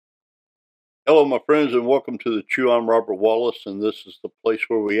Hello, my friends, and welcome to the Chew. I'm Robert Wallace, and this is the place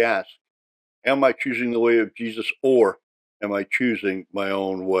where we ask, am I choosing the way of Jesus, or am I choosing my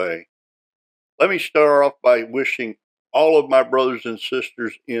own way? Let me start off by wishing all of my brothers and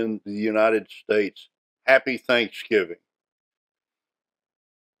sisters in the United States happy Thanksgiving.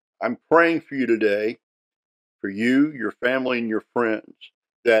 I'm praying for you today, for you, your family, and your friends,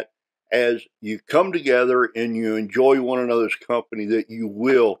 that as you come together and you enjoy one another's company, that you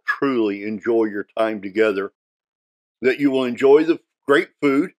will truly enjoy your time together, that you will enjoy the great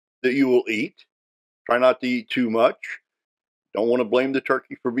food that you will eat. Try not to eat too much. Don't want to blame the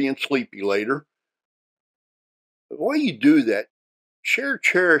turkey for being sleepy later. But while you do that, share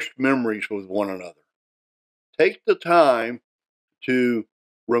cherished memories with one another. Take the time to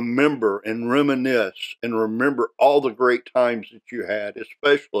remember and reminisce and remember all the great times that you had,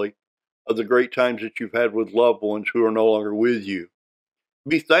 especially of the great times that you've had with loved ones who are no longer with you.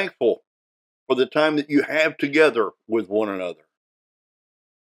 Be thankful for the time that you have together with one another.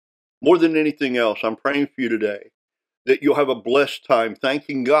 More than anything else, I'm praying for you today that you'll have a blessed time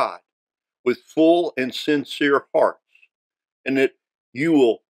thanking God with full and sincere hearts, and that you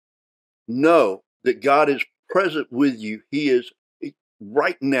will know that God is present with you. He is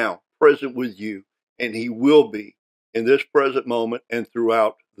right now present with you, and He will be in this present moment and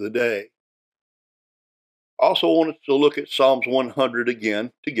throughout the day. I also wanted to look at Psalms 100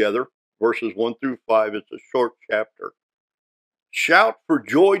 again together, verses 1 through 5. It's a short chapter. Shout for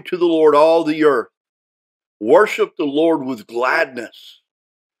joy to the Lord, all the earth. Worship the Lord with gladness.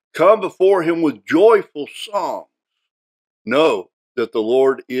 Come before Him with joyful songs. Know that the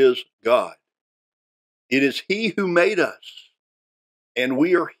Lord is God. It is He who made us, and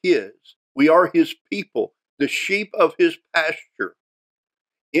we are His. We are His people, the sheep of His pasture.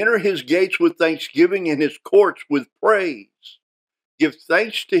 Enter His gates with thanksgiving and His courts with praise. Give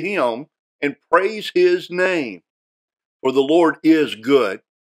thanks to Him and praise His name. For the Lord is good.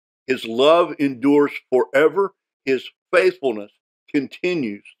 His love endures forever. His faithfulness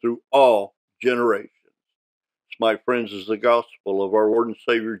continues through all generations. This, my friends, is the gospel of our Lord and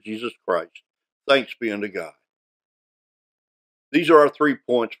Savior Jesus Christ. Thanks be unto God. These are our 3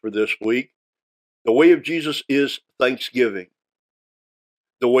 points for this week. The way of Jesus is thanksgiving.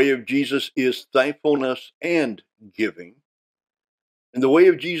 The way of Jesus is thankfulness and giving. And the way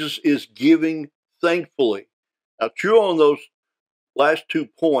of Jesus is giving thankfully. Now, chew on those last 2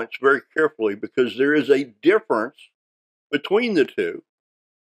 points very carefully, because there is a difference between the two.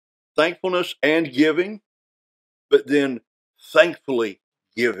 Thankfulness and giving, but then thankfully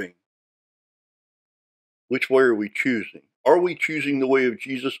giving. Which way are we choosing? Are we choosing the way of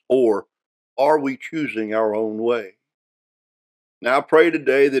Jesus, or are we choosing our own way? Now, I pray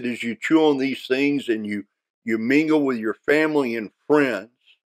today that as you chew on these things and you mingle with your family and friends,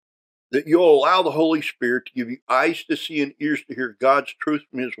 that you'll allow the Holy Spirit to give you eyes to see and ears to hear God's truth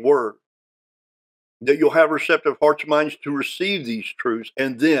from His Word. That you'll have receptive hearts and minds to receive these truths,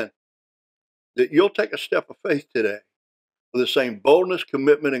 and then that you'll take a step of faith today with the same boldness,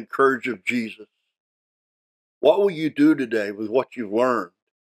 commitment, and courage of Jesus. What will you do today with what you've learned?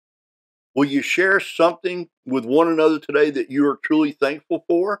 Will you share something with one another today that you are truly thankful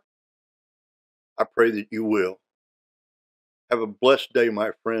for? I pray that you will. Have a blessed day,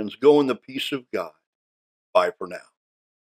 my friends. Go in the peace of God. Bye for now.